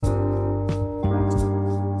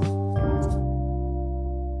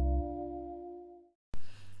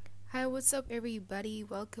what's up, everybody?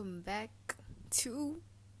 Welcome back to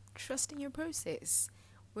Trusting Your Process.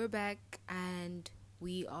 We're back and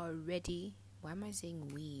we are ready. Why am I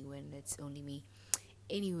saying we when it's only me?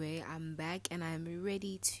 Anyway, I'm back and I'm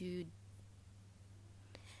ready to.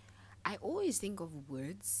 I always think of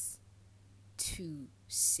words to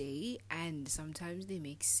say, and sometimes they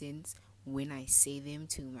make sense when I say them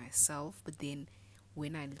to myself, but then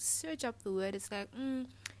when I search up the word, it's like,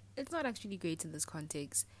 it's not actually great in this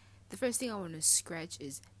context. The first thing I want to scratch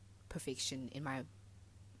is perfection in my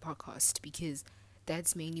podcast, because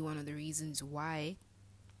that's mainly one of the reasons why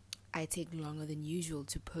I take longer than usual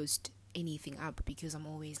to post anything up, because I'm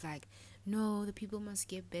always like, no, the people must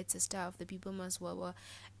get better stuff, the people must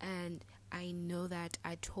and I know that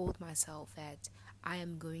I told myself that I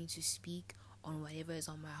am going to speak on whatever is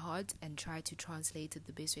on my heart and try to translate it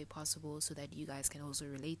the best way possible so that you guys can also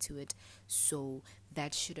relate to it. So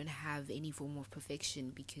that shouldn't have any form of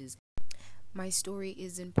perfection, because my story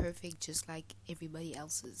isn't perfect just like everybody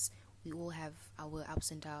else's. We all have our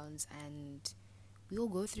ups and downs and we all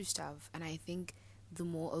go through stuff, and I think the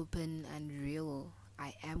more open and real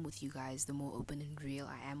I am with you guys, the more open and real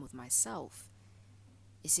I am with myself.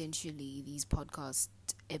 Essentially, these podcast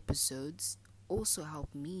episodes also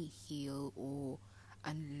help me heal or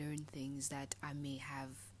unlearn things that I may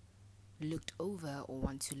have looked over or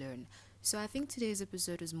want to learn. So I think today's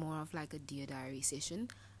episode is more of like a Dear Diary session,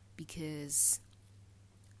 because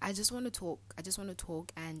I just want to talk. I just want to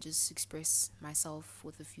talk and just express myself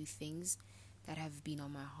with a few things that have been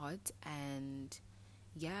on my heart. And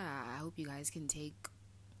yeah, I hope you guys can take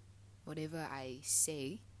whatever I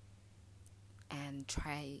say and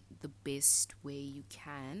try the best way you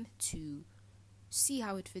can to see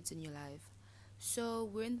how it fits in your life. So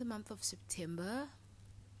we're in the month of September,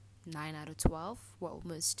 9 out of 12. We're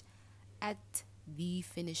almost at the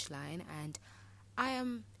finish line, and I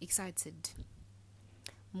am excited.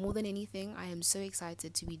 More than anything, I am so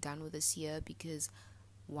excited to be done with this year because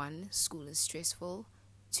 1, school is stressful.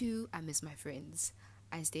 2, I miss my friends.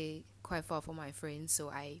 I stay quite far from my friends, so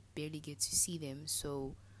I barely get to see them.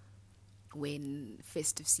 So when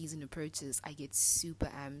festive season approaches, I get super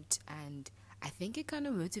amped, and I think it kind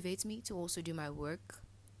of motivates me to also do my work,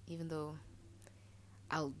 even though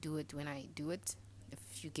I'll do it when I do it,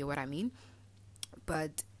 if you get what I mean.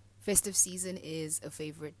 But festive season is a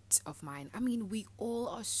favorite of mine. I mean, we all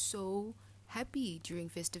are so happy during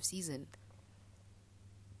festive season.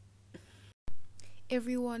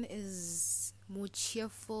 Everyone is more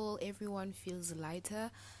cheerful, everyone feels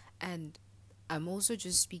lighter, and I'm also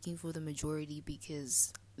just speaking for the majority,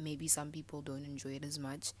 because maybe some people don't enjoy it as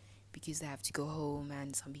much because they have to go home,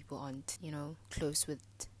 and some people aren't, close with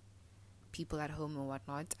people at home or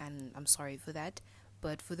whatnot, and I'm sorry for that.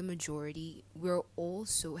 But for the majority, we're all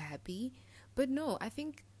so happy. But no, I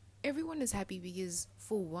think everyone is happy because,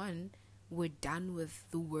 for one, we're done with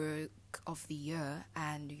the work of the year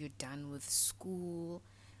and you're done with school.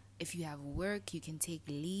 If you have work, you can take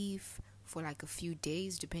leave for like a few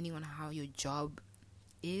days depending on how your job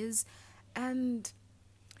is, and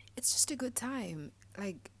it's just a good time.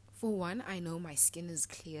 Like, for one, I know my skin is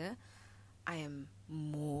clear, I am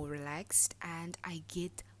more relaxed, and I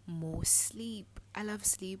get more sleep. I love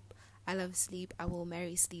sleep. I will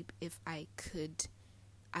marry sleep if I could.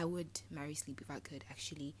 I would marry sleep if I could,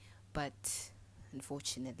 actually, but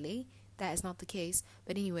unfortunately that is not the case.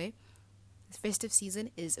 But anyway, festive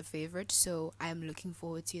season is a favorite, so I'm looking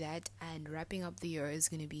forward to that, and wrapping up the year is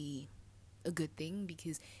going to be a good thing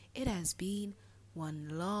because it has been one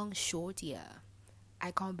long short year. I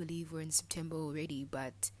can't believe we're in September already,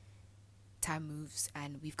 but time moves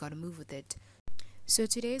and we've got to move with it. So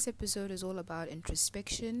today's episode is all about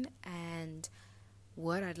introspection, and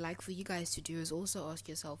what I'd like for you guys to do is also ask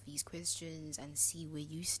yourself these questions and see where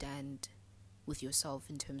you stand with yourself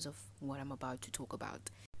in terms of what I'm about to talk about.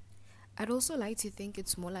 I'd also like to think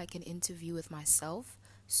it's more like an interview with myself.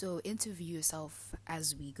 So interview yourself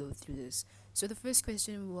as we go through this. So the first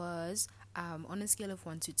question was, on a scale of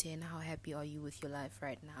 1 to 10, how happy are you with your life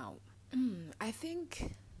right now? I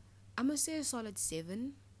think I'm going to say a solid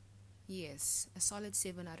 7. Yes, a solid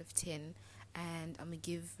 7 out of 10. And I'm going to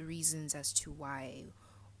give reasons as to why.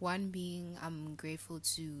 One being, I'm grateful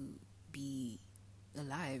to be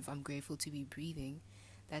alive. I'm grateful to be breathing.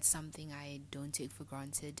 That's something I don't take for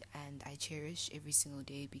granted, and I cherish every single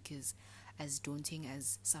day, because as daunting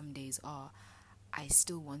as some days are, I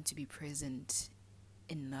still want to be present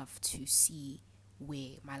enough to see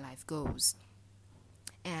where my life goes.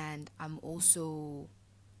 And I'm also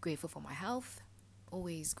grateful for my health,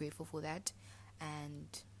 always grateful for that, and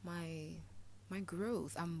my my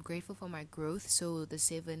growth. I'm grateful for my growth, so the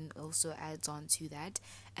 7 also adds on to that.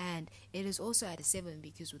 And it is also at a 7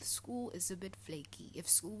 because with school it's a bit flaky. If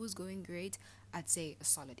school was going great, I'd say a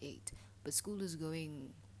solid 8. But school is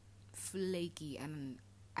going flaky, and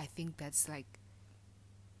I think that's like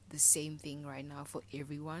the same thing right now for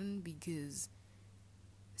everyone because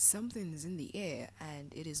something is in the air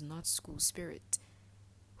and it is not school spirit.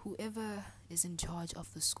 Whoever is in charge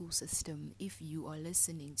of the school system, if you are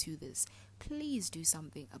listening to this, please do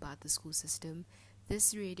something about the school system.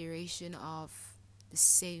 This reiteration of the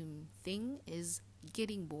same thing is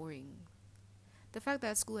getting boring. The fact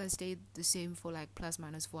that school has stayed the same for like plus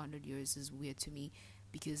minus 400 years is weird to me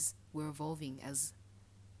because we're evolving as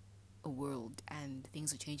a world and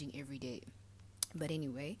things are changing every day. But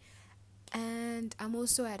anyway, and I'm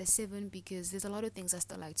also at a 7 because there's a lot of things I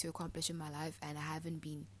still like to accomplish in my life, and I haven't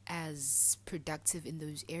been as productive in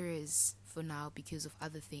those areas for now because of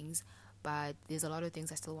other things. But there's a lot of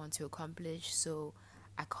things I still want to accomplish, so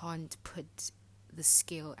I can't put the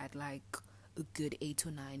scale at like a good 8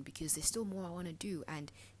 or 9 because there's still more I want to do.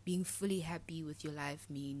 And being fully happy with your life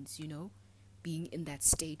means, being in that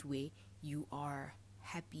state where you are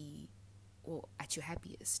happy or at your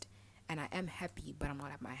happiest. And I am happy, but I'm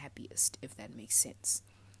not at my happiest, if that makes sense.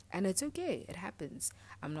 And it's okay, it happens.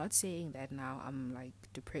 I'm not saying that now I'm like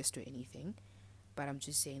depressed or anything, but I'm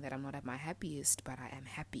just saying that I'm not at my happiest, but I am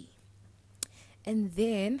happy. And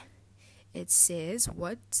then it says,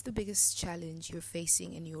 what's the biggest challenge you're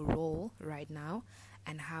facing in your role right now,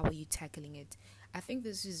 and how are you tackling it? I think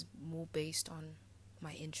this is more based on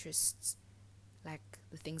my interests, like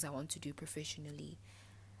the things I want to do professionally.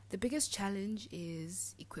 The biggest challenge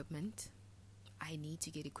is equipment. I need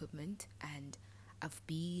to get equipment, and I've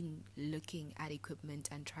been looking at equipment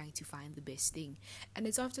and trying to find the best thing. And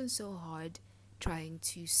it's often so hard trying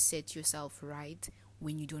to set yourself right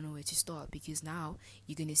when you don't know where to start, because now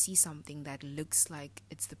you're going to see something that looks like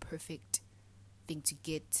it's the perfect thing to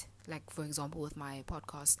get. Like, for example, with my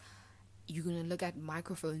podcast, you're going to look at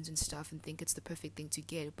microphones and stuff and think it's the perfect thing to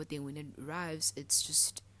get, but then when it arrives, it's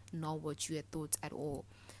just not what you had thought at all.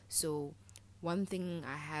 So one thing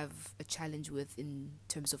I have a challenge with in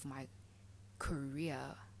terms of my career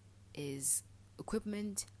is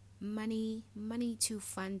equipment, money to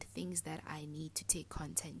fund things that I need to take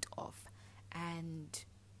content off, and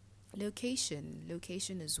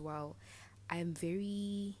location as well. I'm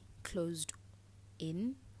very closed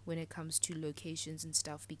in when it comes to locations and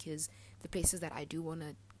stuff because the places that I do want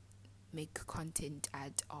to make content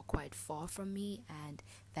at are quite far from me, and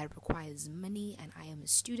that requires money, and I am a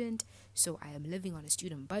student, so I am living on a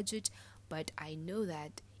student budget. But I know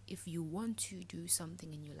that if you want to do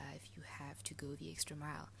something in your life, you have to go the extra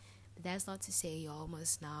mile. But that's not to say you all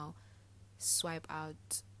must now swipe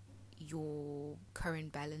out your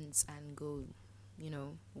current balance and go,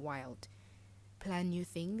 wild. Plan new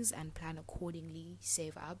things and plan accordingly,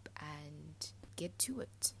 save up and get to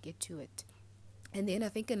it. And then I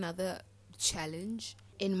think another challenge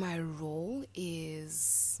in my role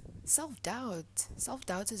is self-doubt.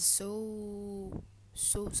 Self-doubt is so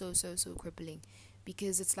crippling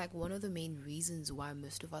because it's like one of the main reasons why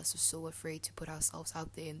most of us are so afraid to put ourselves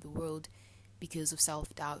out there in the world, because of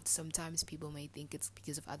self-doubt. Sometimes people may think it's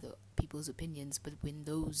because of other people's opinions, but when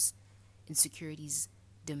those insecurities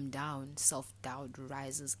dim down, self-doubt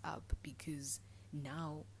rises up because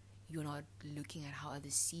now you're not looking at how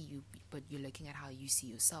others see you, but you're looking at how you see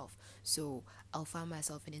yourself. So I'll find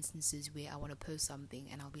myself in instances where I want to post something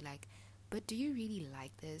and I'll be like, but do you really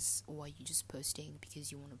like this, or are you just posting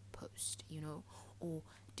because you want to post, or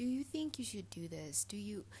do you think you should do this?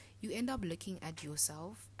 You end up looking at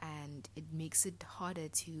yourself, and it makes it harder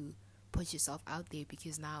to put yourself out there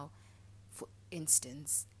because now, for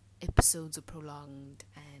instance, episodes are prolonged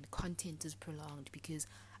and content is prolonged because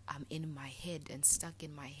I'm in my head and stuck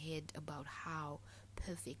in my head about how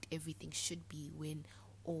perfect everything should be, when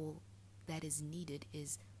all that is needed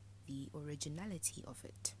is the originality of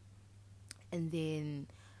it. And then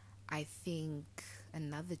I think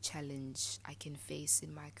another challenge I can face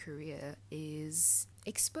in my career is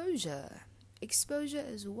exposure. Exposure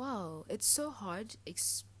as well. It's so hard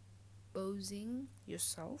exposing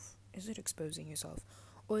yourself. Is it exposing yourself?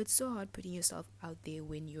 Or it's so hard putting yourself out there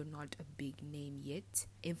when you're not a big name yet.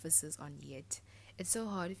 Emphasis on yet. It's so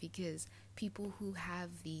hard because people who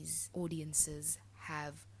have these audiences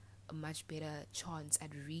have a much better chance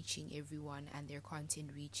at reaching everyone and their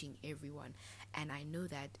content reaching everyone. And I know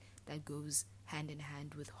that goes hand in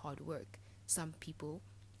hand with hard work. Some people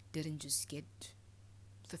didn't just get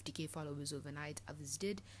 50k followers overnight, others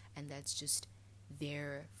did, and that's just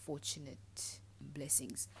their fortunate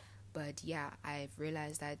blessings. But yeah, I've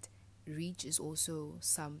realized that reach is also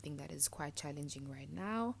something that is quite challenging right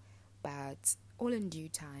now, but all in due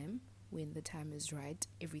time, when the time is right,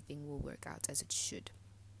 everything will work out as it should.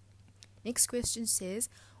 Next question says,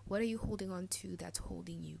 what are you holding on to that's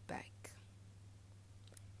holding you back?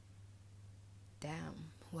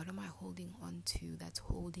 Damn, what am I holding on to that's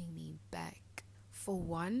holding me back? For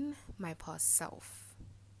one, my past self.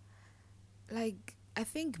 Like, I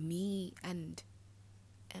think me and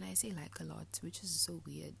I say like a lot, which is so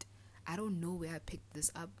weird. I don't know where I picked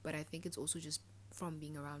this up, but I think it's also just from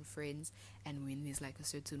being around friends, and when there's like a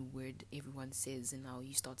certain word everyone says and now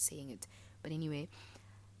you start saying it. But anyway,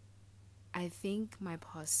 I think my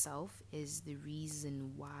past self is the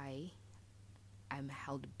reason why I'm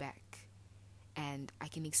held back. And I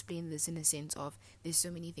can explain this in a sense of there's so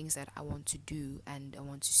many things that I want to do and I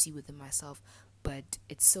want to see within myself, but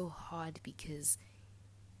it's so hard because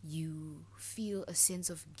you feel a sense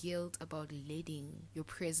of guilt about letting your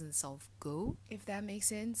present self go, if that makes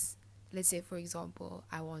sense. Let's say, for example,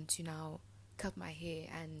 I want to now cut my hair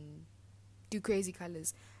and do crazy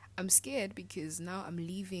colors. I'm scared because now I'm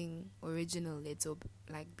leaving original little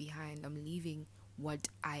like behind. I'm leaving what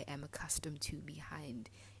I am accustomed to behind.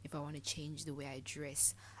 If I want to change the way I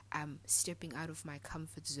dress, I'm stepping out of my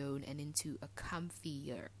comfort zone and into a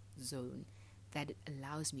comfier zone that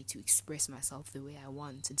allows me to express myself the way I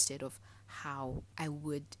want instead of how I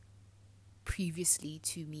would previously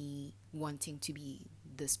to me wanting to be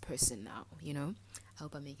this person now, you know? I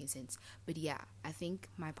hope I'm making sense. But yeah, I think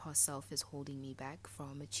my past self is holding me back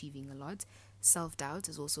from achieving a lot. Self-doubt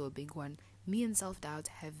is also a big one. Me and self-doubt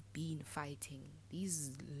have been fighting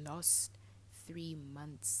these last 3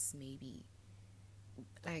 months maybe.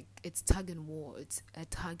 Like, it's tug and war. It's a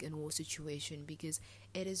tug and war situation because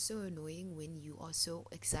it is so annoying when you are so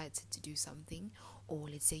excited to do something, or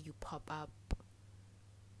let's say you pop up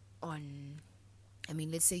on,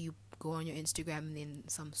 let's say you go on your Instagram and then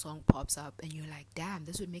some song pops up and you're like, damn,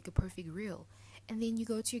 this would make a perfect reel. And then you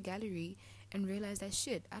go to your gallery and realize that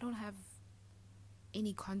shit, I don't have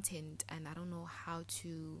any content and I don't know how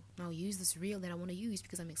to now use this reel that I want to use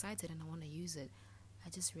because I'm excited and I want to use it. I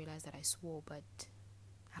just realized that I swore, but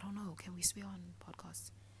I don't know. Can we swear on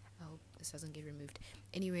podcasts? I hope this doesn't get removed.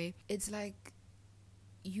 Anyway, it's like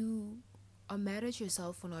you are mad at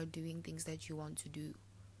yourself for not doing things that you want to do.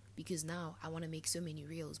 Because now I want to make so many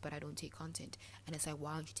reels, but I don't take content. And it's like,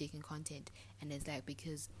 why aren't you taking content? And it's like,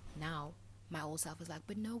 because now my old self is like,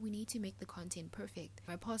 but no, we need to make the content perfect.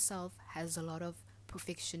 My past self has a lot of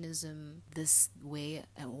perfectionism, this way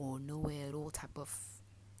or nowhere at all type of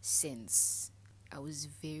sense. I was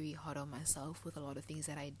very hard on myself with a lot of things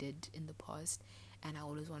that I did in the past, and I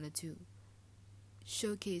always wanted to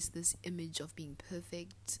showcase this image of being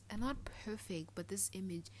perfect. And not perfect, but this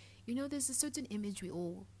image, there's a certain image we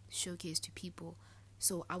all showcase to people.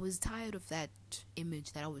 So I was tired of that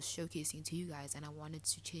image that I was showcasing to you guys, and I wanted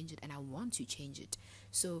to change it, and I want to change it.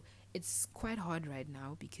 So it's quite hard right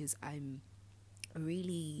now because I'm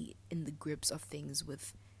really in the grips of things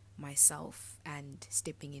with myself and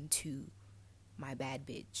stepping into my bad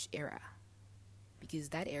bitch era, because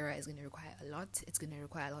that era is going to require a lot. It's going to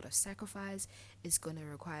require a lot of sacrifice. It's going to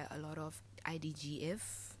require a lot of IDGF.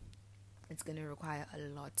 It's going to require a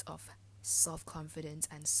lot of self-confidence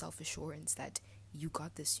and self-assurance that you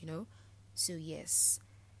got this, So yes,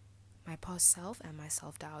 my past self and my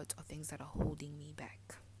self-doubt are things that are holding me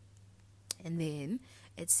back. And then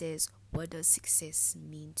it says, what does success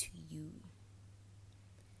mean to you?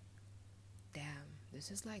 Damn,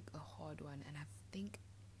 this is like a hard one, and I think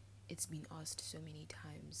it's been asked so many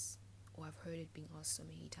times, or I've heard it being asked so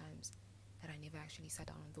many times that I never actually sat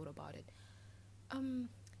down and thought about it.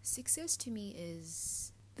 Success to me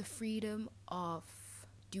is the freedom of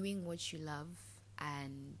doing what you love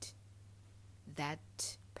and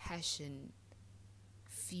that passion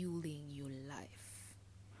fueling your life.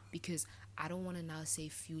 Because I don't want to now say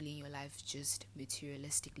fueling your life just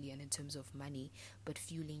materialistically and in terms of money, but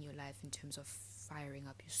fueling your life in terms of firing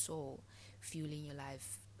up your soul, fueling your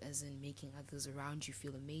life as in making others around you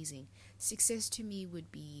feel amazing. Success to me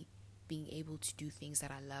would be being able to do things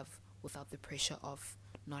that I love without the pressure of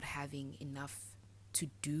not having enough to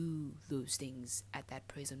do those things at that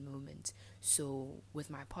present moment. So with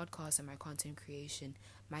my podcast and my content creation,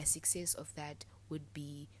 my success of that would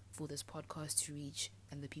be for this podcast to reach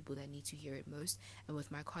and the people that need to hear it most. And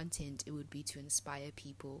with my content, it would be to inspire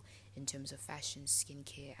people in terms of fashion,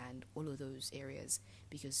 skincare, and all of those areas.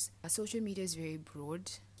 Because social media is very broad.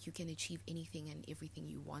 You can achieve anything and everything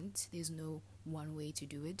you want. There's no one way to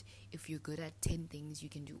do it. If you're good at 10 things, you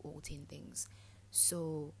can do all 10 things.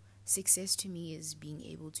 So success to me is being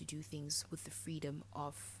able to do things with the freedom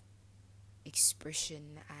of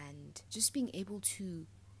expression and just being able to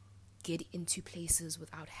get into places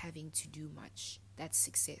without having to do much. That's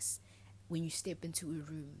success. When you step into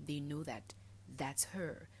a room, they know that that's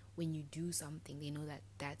her. When you do something, they know that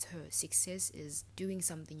that's her. Success is doing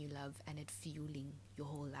something you love and it fueling your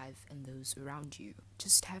whole life and those around you.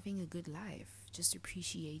 Just having a good life, just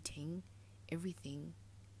appreciating everything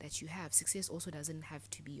that you have. Success also doesn't have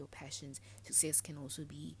to be your passions. Success can also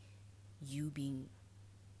be you being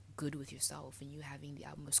good with yourself and you having the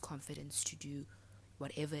utmost confidence to do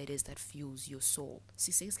whatever it is that fuels your soul.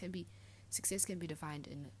 Success can be defined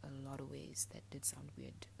in a lot of ways. That did sound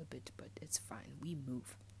weird a bit, but it's fine. We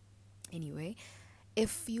move. Anyway,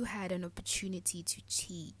 if you had an opportunity to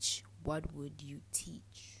teach, what would you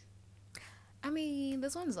teach? I mean,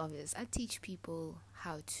 this one's obvious. I teach people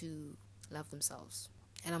how to love themselves.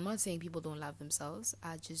 And I'm not saying people don't love themselves.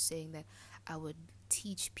 I'm just saying that I would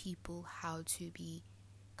teach people how to be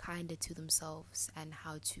kinder to themselves and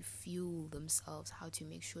how to fuel themselves, how to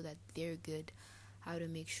make sure that they're good, how to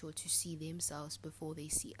make sure to see themselves before they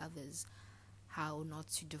see others, how not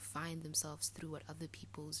to define themselves through what other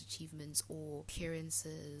people's achievements or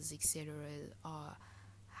appearances, etc. are,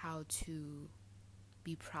 how to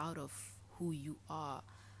be proud of who you are,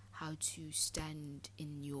 how to stand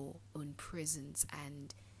in your own presence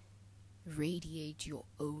and radiate your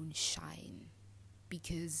own shine.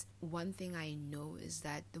 Because one thing I know is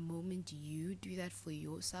that the moment you do that for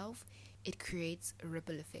yourself, it creates a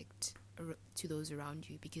ripple effect to those around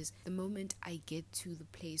you. Because the moment I get to the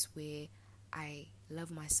place where I love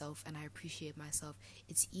myself and I appreciate myself,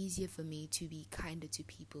 it's easier for me to be kinder to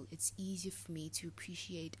people. It's easier for me to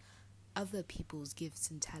appreciate other people's gifts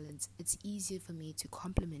and talents. It's easier for me to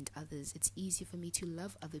compliment others. It's easier for me to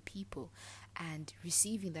love other people. And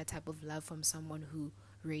receiving that type of love from someone who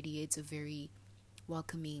radiates a very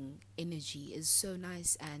welcoming energy is so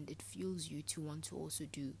nice, and it fuels you to want to also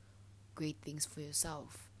do great things for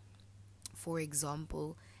yourself. For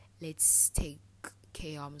example, let's take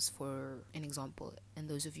K Arms for an example. And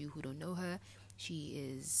those of you who don't know her,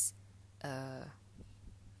 she is a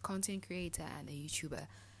content creator and a YouTuber.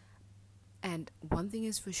 And one thing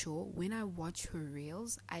is for sure, when I watch her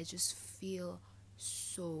reels, I just feel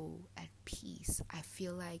so at peace. I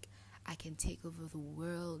feel like I can take over the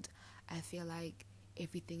world. I feel like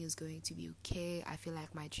everything is going to be okay. I feel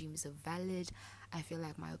like my dreams are valid. I feel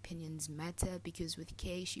like my opinions matter, because with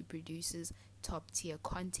Kay, she produces top tier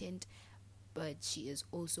content, but she is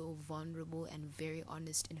also vulnerable and very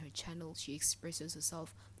honest in her channel. She expresses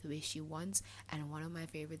herself the way she wants. And one of my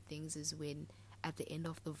favorite things is when at the end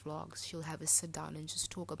of the vlogs, she'll have us sit down and just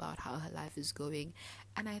talk about how her life is going.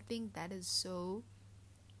 And I think that is so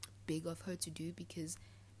big of her to do, because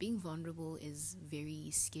being vulnerable is very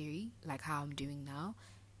scary, like how I'm doing now.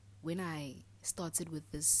 When I started with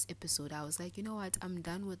this episode, I was like, you know what, I'm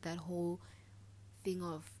done with that whole thing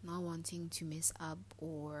of not wanting to mess up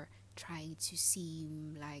or trying to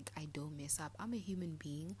seem like I don't mess up. I'm a human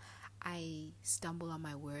being. I stumble on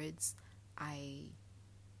my words. I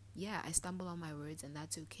stumble on my words, and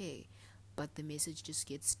that's okay. But the message just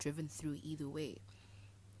gets driven through either way.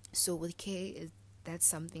 So with Kay, that's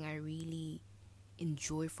something I really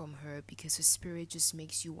enjoy from her, because her spirit just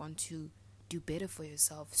makes you want to do better for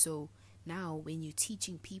yourself. So now when you're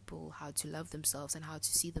teaching people how to love themselves and how to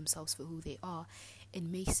see themselves for who they are, it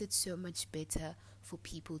makes it so much better for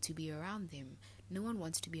people to be around them. No one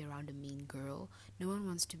wants to be around a mean girl. No one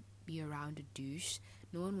wants to be around a douche.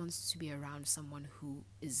 No one wants to be around someone who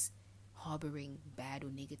is harboring bad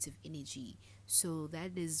or negative energy. So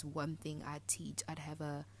that is one thing I teach. I'd have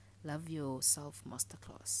a love yourself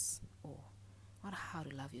masterclass, or not how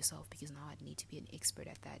to love yourself, because now I'd need to be an expert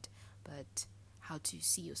at that, but how to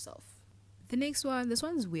see yourself. The next one, this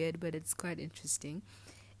one's weird, but it's quite interesting.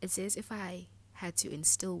 It says, if I had to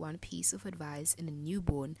instill one piece of advice in a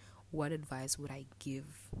newborn, what advice would I give?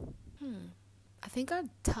 I think I'd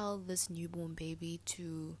tell this newborn baby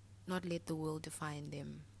to not let the world define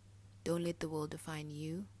them. Don't let the world define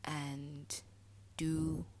you, and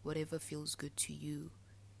do whatever feels good to you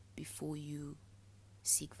before you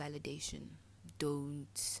seek validation.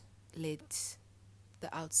 Don't let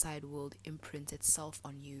the outside world imprint itself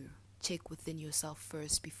on you. Check within yourself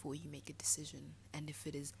first before you make a decision. And if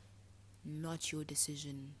it is not your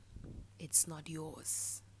decision, it's not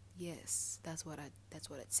yours. Yes, that's what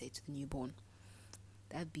I'd say to the newborn.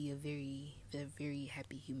 That'd be a very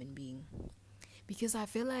happy human being. Because I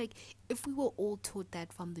feel like if we were all taught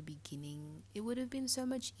that from the beginning, it would have been so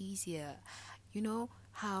much easier. You know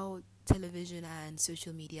how television and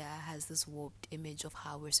social media has this warped image of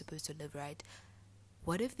how we're supposed to live, right?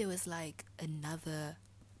 What if there was like another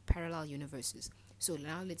parallel universes? So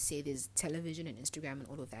now let's say there's television and Instagram and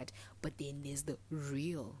all of that, but then there's the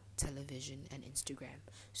real television and Instagram.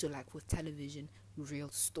 So like with television, real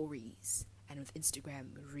stories, and with Instagram,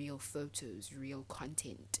 real photos, real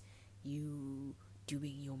content. You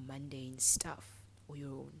doing your mundane stuff or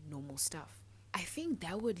your normal stuff. I think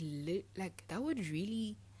that would it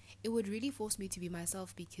would really force me to be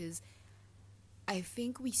myself, because I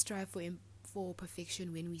think we strive for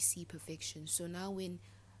perfection when we see perfection. So now when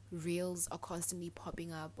reels are constantly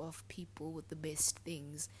popping up of people with the best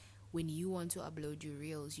things, when you want to upload your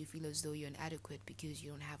reels, you feel as though you're inadequate because you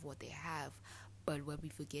don't have what they have. But what we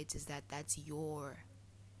forget is that that's your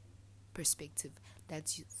perspective.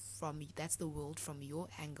 That's the world from your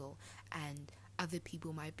angle, and other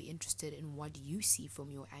people might be interested in what you see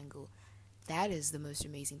from your angle. That is the most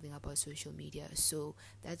amazing thing about social media. So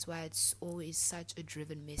that's why it's always such a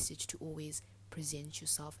driven message to always present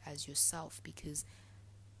yourself as yourself, because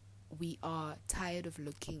we are tired of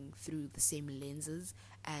looking through the same lenses,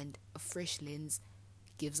 and a fresh lens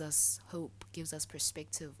gives us hope, gives us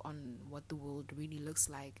perspective on what the world really looks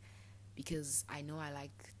like. Because I know I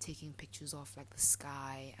like taking pictures of like the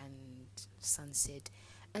sky and sunset,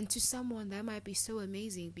 and to someone that might be so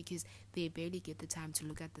amazing because they barely get the time to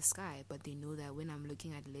look at the sky, but they know that when I'm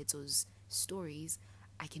looking at Leto's stories,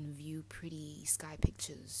 I can view pretty sky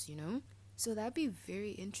pictures, you know? So that'd be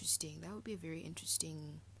very interesting. That would be a very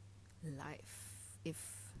interesting life if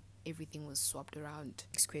everything was swapped around.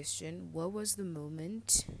 Next question: what was the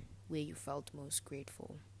moment where you felt most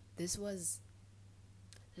grateful? This was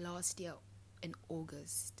last year in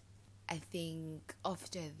August. I think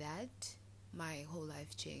after that, my whole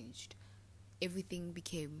life changed. Everything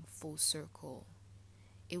became full circle.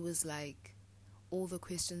 It was like all the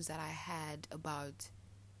questions that I had about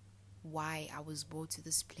why I was brought to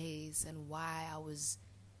this place and why I was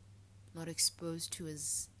not exposed to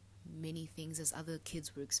as many things as other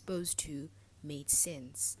kids were exposed to made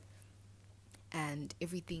sense. And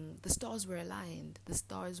everything, the stars were aligned. The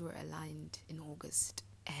stars were aligned in August.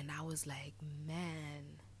 And I was like,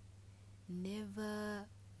 man, never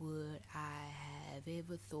would I have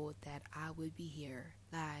ever thought that I would be here.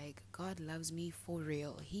 Like, God loves me for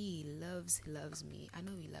real. He loves me. I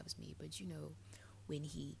know He loves me, but you know, when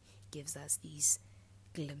He gives us these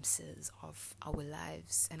glimpses of our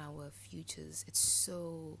lives and our futures, it's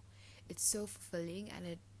so fulfilling, and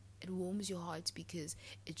it warms your heart, because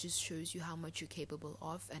it just shows you how much you're capable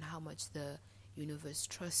of and how much the universe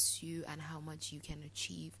trusts you and how much you can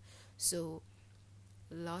achieve. So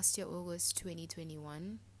last year, August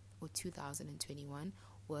 2021 or 2021,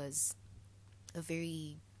 was a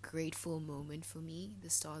very grateful moment for me. The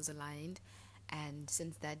stars aligned, and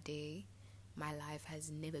since that day my life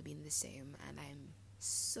has never been the same, and I'm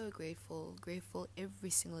so grateful every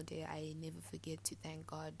single day. I never forget to thank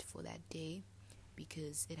God for that day,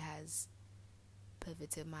 because it has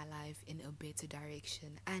pivoted my life in a better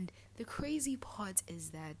direction. And the crazy part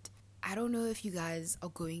is that I don't know if you guys are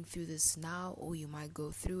going through this now, or you might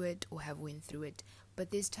go through it or have went through it, but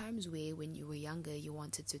there's times where when you were younger you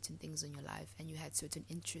wanted certain things in your life and you had certain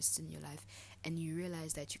interests in your life, and you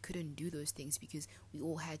realized that you couldn't do those things because we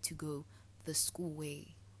all had to go the school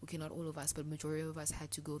way. Okay, not all of us, but majority of us had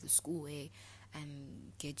to go the school way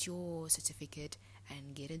and get your certificate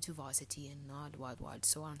and get into varsity and not what,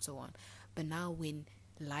 so on and so on. But now when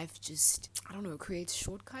life just, I don't know, creates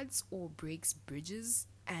shortcuts or breaks bridges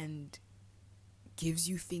and gives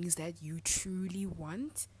you things that you truly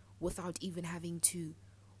want without even having to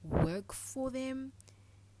work for them,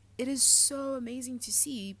 it is so amazing to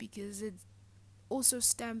see, because it also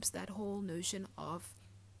stamps that whole notion of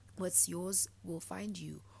what's yours will find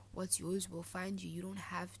you. What's yours will find you. You don't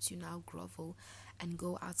have to now grovel and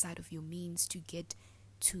go outside of your means to get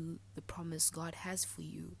to the promise God has for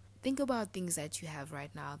you. Think about things that you have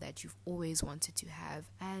right now that you've always wanted to have,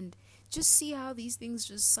 and just see how these things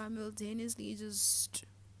just simultaneously just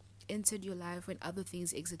entered your life when other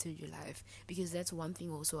things exited your life. Because that's one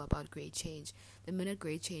thing also about great change. The minute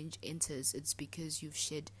great change enters, it's because you've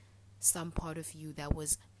shed some part of you that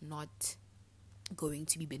was not going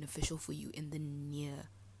to be beneficial for you in the near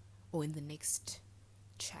or in the next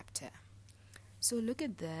chapter. So look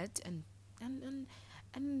at that and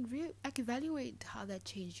evaluate how that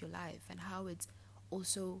changed your life, and how it's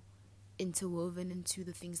also interwoven into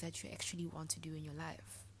the things that you actually want to do in your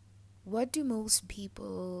life. What do most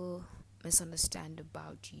people misunderstand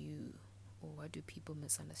about you, or what do people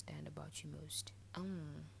misunderstand about you most?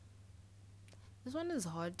 This one is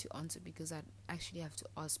hard to answer, because I actually have to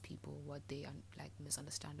ask people what they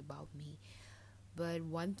misunderstand about me. But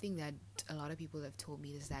one thing that a lot of people have told me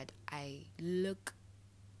is that I look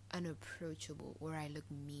unapproachable or I look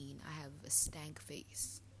mean. I have a stank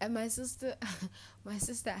face. And my sister, my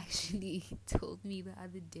sister actually told me the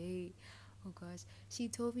other day, oh gosh, she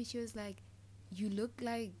told me, she was like, you look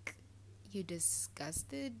like you're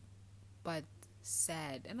disgusted but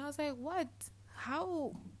sad. And I was like, what?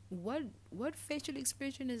 How? What facial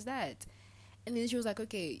expression is that? And then she was like,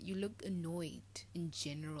 okay, you look annoyed in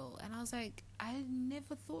general. And I was like, I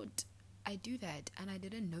never thought I do that. And I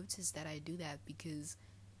didn't notice that I do that because,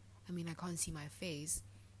 I mean, I can't see my face.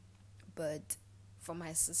 But from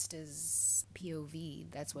my sister's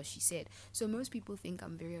POV, that's what she said. So most people think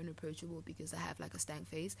I'm very unapproachable because I have like a stank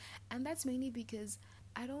face. And that's mainly because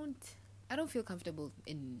I don't feel comfortable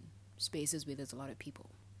in spaces where there's a lot of people.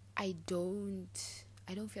 I don't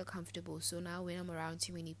feel comfortable. So now when I'm around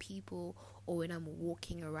too many people or when I'm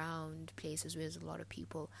walking around places where there's a lot of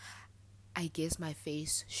people, I guess my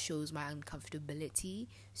face shows my uncomfortability.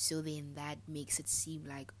 So then that makes it seem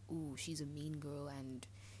like, ooh, she's a mean girl and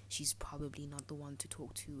she's probably not the one to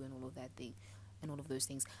talk to and all of that thing and all of those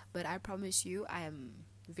things. But I promise you, I am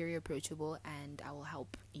very approachable and I will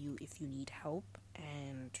help you if you need help.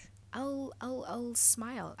 And I'll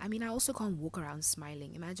smile. I mean, I also can't walk around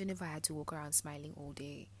smiling. Imagine if I had to walk around smiling all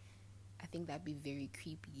day. I think that'd be very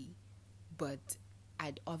creepy. But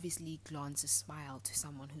I'd obviously glance a smile to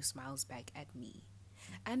someone who smiles back at me.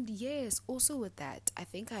 And yes, also with that, I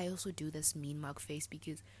think I also do this mean mug face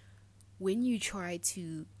because when you try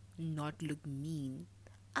to not look mean,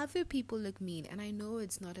 other people look mean. And I know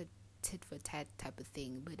it's not a tit for tat type of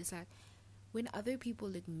thing, but it's like, when other people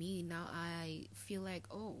look mean, now I feel like,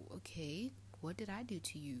 oh, okay, what did I do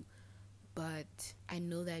to you? But I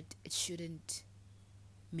know that it shouldn't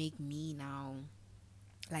make me now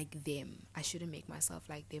like them. I shouldn't make myself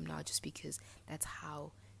like them now just because that's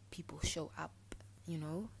how people show up, you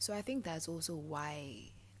know? So I think that's also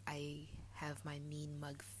why I have my mean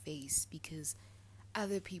mug face, because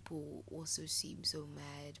other people also seem so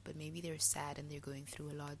mad, but maybe they're sad and they're going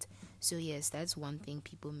through a lot. So yes, that's one thing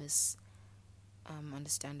people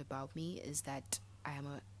understand about me, is that I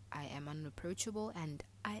am unapproachable and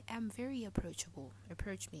I am very approachable.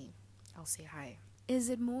 Approach me, I'll say hi. Is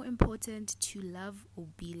it more important to love or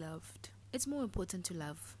be loved? It's more important to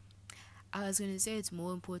love. I was going to say it's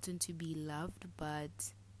more important to be loved,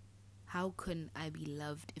 but how can I be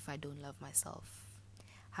loved if I don't love myself?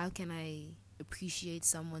 How can I appreciate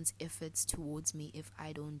someone's efforts towards me if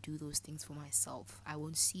I don't do those things for myself? I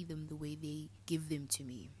won't see them the way they give them to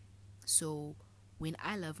me. So when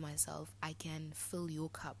I love myself, I can fill your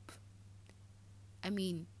cup. I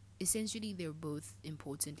mean, essentially they're both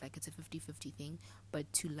important, like it's a 50-50 thing,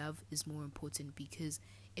 but to love is more important because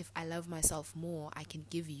if I love myself more, I can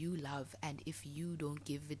give you love, and if you don't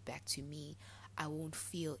give it back to me, I won't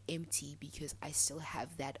feel empty because I still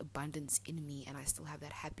have that abundance in me and I still have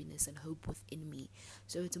that happiness and hope within me.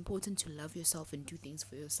 So it's important to love yourself and do things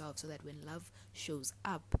for yourself so that when love shows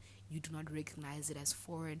up, you do not recognize it as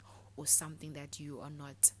foreign or something that you are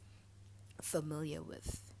not familiar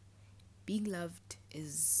with. Being loved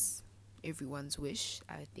is everyone's wish.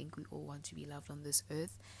 I think we all want to be loved on this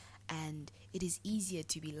earth, and it is easier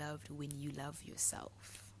to be loved when you love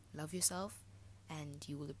yourself. Love yourself and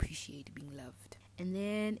you will appreciate being loved. And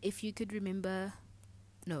then if you could be remembered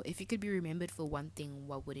for one thing,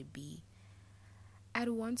 what would it be? I'd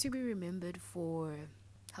want to be remembered for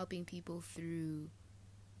helping people through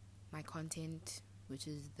my content, which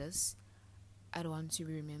is this. I'd want to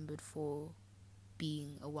be remembered for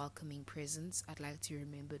being a welcoming presence. I'd like to be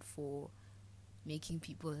remembered for making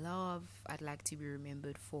people laugh. I'd like to be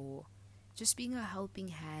remembered for just being a helping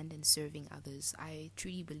hand and serving others. I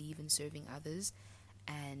truly believe in serving others,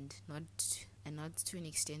 and not to an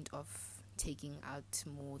extent of taking out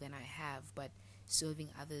more than I have, but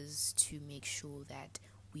serving others to make sure that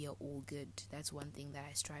we are all good. That's one thing that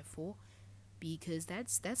I strive for, because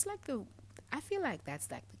that's like I feel like that's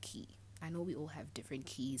like the key. I know we all have different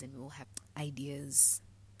keys and we all have ideas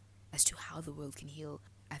as to how the world can heal.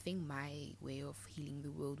 I think my way of healing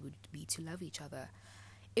the world would be to love each other.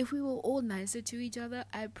 If we were all nicer to each other,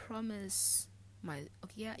 I promise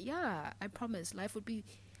I promise life would be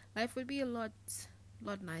a lot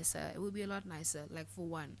nicer. It would be a lot nicer. Like, for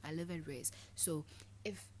one, I live at Race. So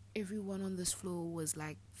if everyone on this floor was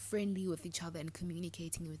like friendly with each other and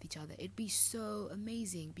communicating with each other, it'd be so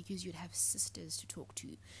amazing, because you'd have sisters to talk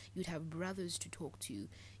to, you'd have brothers to talk to,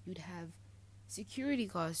 you'd have security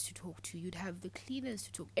guards to talk to, you'd have the cleaners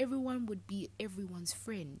to talk. Everyone would be everyone's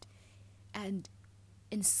friend, and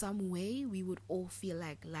in some way we would all feel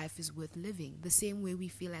like life is worth living, the same way we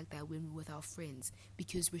feel like that when we're with our friends,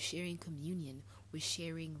 because we're sharing communion, we're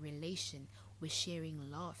sharing relation, we're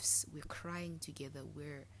sharing laughs, we're crying together,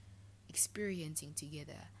 we're experiencing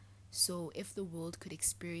together. So if the world could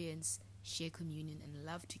experience share communion and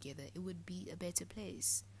love together, it would be a better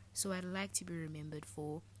place. So I'd like to be remembered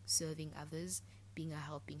for serving others, being a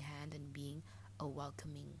helping hand, and being a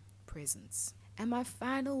welcoming presence. And my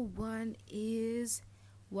final one is,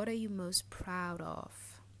 what are you most proud of?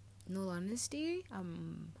 In all honesty, oh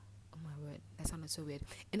my word, that sounded so weird.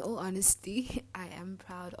 In all honesty, I am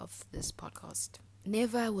proud of this podcast.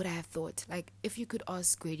 Never would I have thought, like, if you could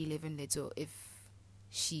ask grade 11 Leto if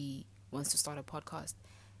she wants to start a podcast,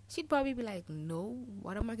 she'd probably be like, no,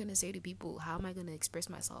 what am I going to say to people? How am I going to express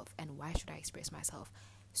myself? And why should I express myself?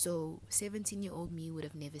 So 17-year-old me would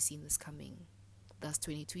have never seen this coming. Thus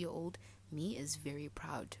 22-year-old me is very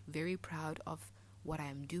proud of what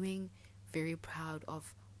I'm doing, very proud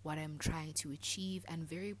of what I'm trying to achieve, and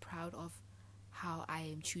very proud of how I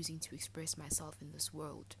am choosing to express myself in this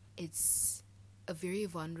world. It's a very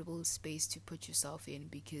vulnerable space to put yourself in,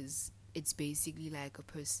 because it's basically like a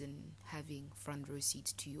person having front row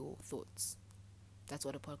seats to your thoughts. That's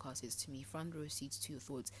what a podcast is to me, front row seats to your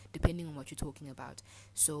thoughts, depending on what you're talking about.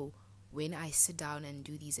 So when I sit down and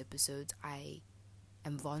do these episodes, I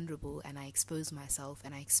am vulnerable and I expose myself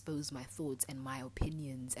and I expose my thoughts and my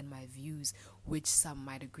opinions and my views, which some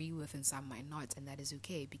might agree with and some might not, and that is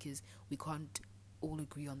okay, because we can't all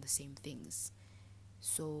agree on the same things.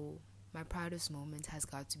 So my proudest moment has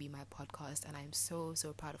got to be my podcast, and I'm so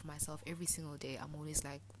proud of myself. Every single day I'm always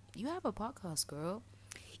like, you have a podcast, girl.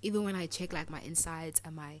 Even when I check like my insights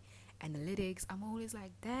and my analytics, I'm always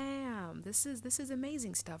like, damn, this is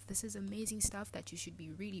amazing stuff. This is amazing stuff that you should be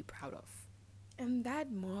really proud of. And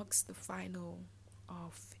that marks the final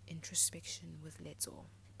of Introspection with Leto.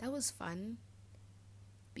 That was fun,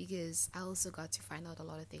 because I also got to find out a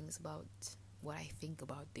lot of things about what I think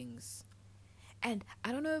about things. And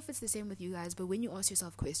I don't know if it's the same with you guys, but when you ask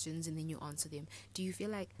yourself questions and then you answer them, do you feel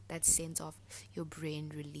like that sense of your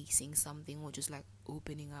brain releasing something, or just like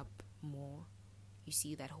opening up more? You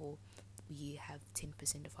see that whole, we have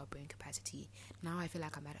 10% of our brain capacity. Now I feel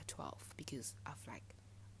like I'm at a 12, because I've like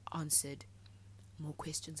answered more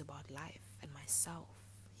questions about life and myself,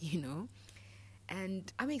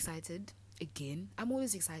 and I'm excited. Again, I'm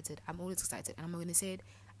always excited, and I'm gonna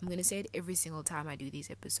say it every single time I do these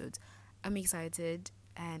episodes. I'm excited,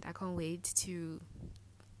 and I can't wait to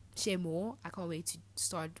share more. I can't wait to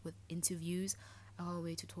start with interviews. I can't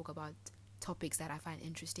wait to talk about topics that I find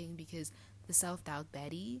interesting, because the self-doubt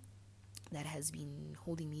baddie that has been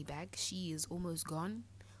holding me back, she is almost gone.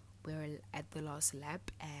 We're at the last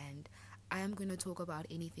lap, and I am going to talk about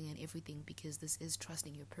anything and everything, because this is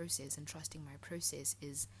trusting your process, and trusting my process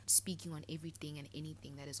is speaking on everything and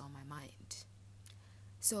anything that is on my mind.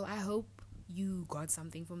 So I hope you got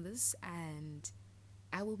something from this, and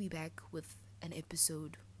I will be back with an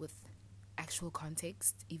episode with actual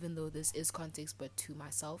context, even though this is context but to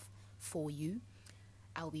myself, for you.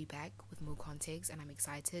 I'll be back with more context, and I'm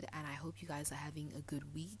excited, and I hope you guys are having a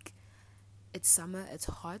good week. It's summer, it's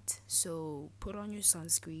hot, so put on your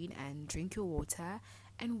sunscreen and drink your water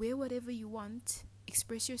and wear whatever you want.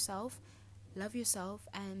 Express yourself, love yourself,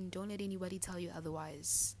 and don't let anybody tell you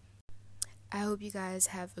otherwise. I hope you guys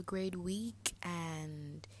have a great week,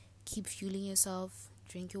 and keep fueling yourself,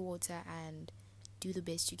 drink your water, and do the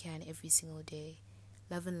best you can every single day.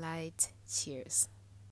 Love and light. Cheers.